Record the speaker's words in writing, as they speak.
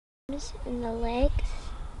and the legs,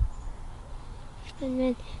 and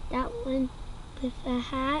then that one with a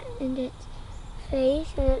hat and its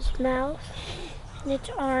face and its mouth and its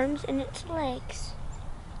arms and its legs.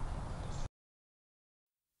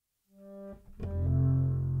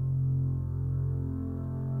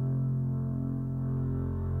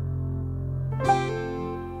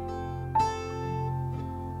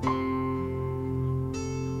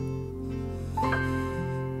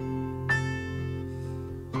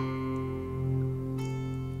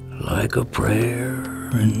 Like a prayer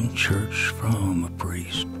in church from a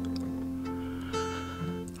priest,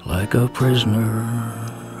 like a prisoner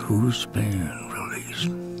who's been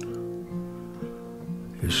released.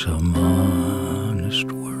 If some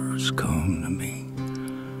honest words come to me,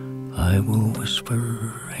 I will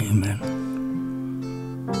whisper amen.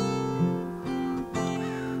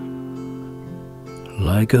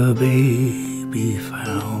 Like a baby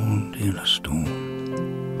found in a stone,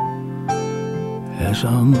 as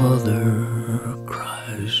a mother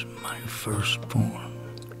cries my firstborn,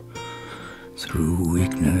 through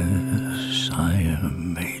weakness I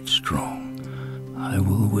am made strong. I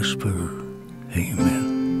will whisper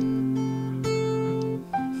amen.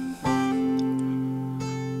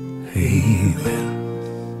 Amen.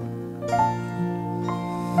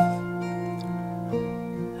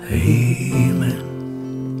 Amen.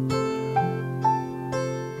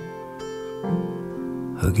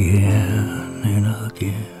 Again and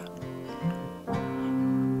again.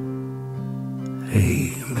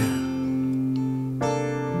 Amen.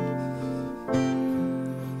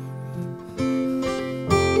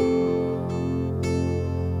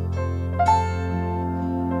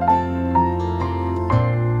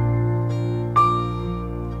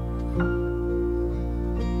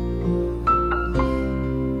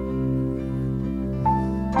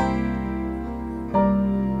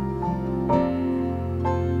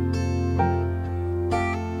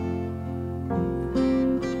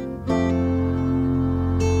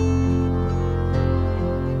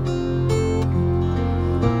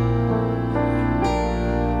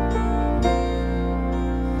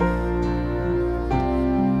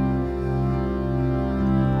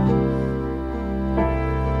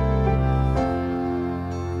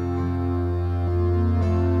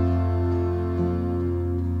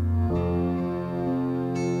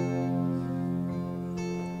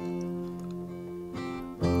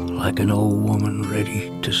 Like an old woman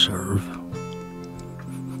ready to serve,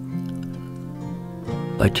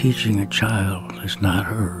 by teaching a child is not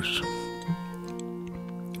hers,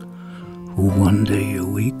 who one day a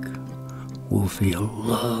week will feel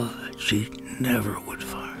love that she never would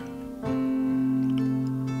find.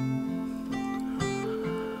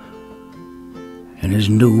 And as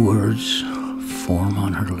new words form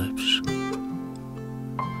on her lips,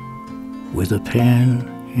 with a pen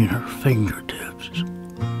in her fingertips,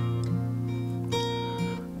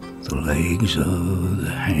 the legs of the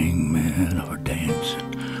hangman are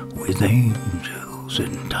dancing with angels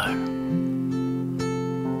entire.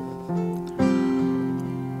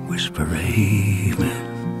 Whisper amen.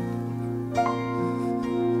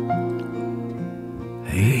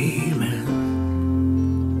 Amen.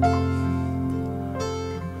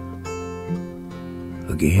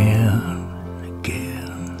 Again,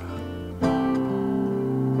 again.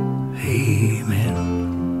 Amen.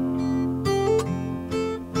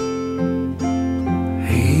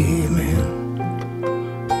 Amen.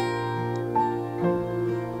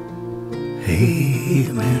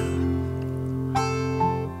 Amen.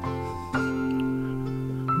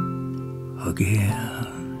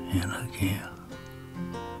 Again and again.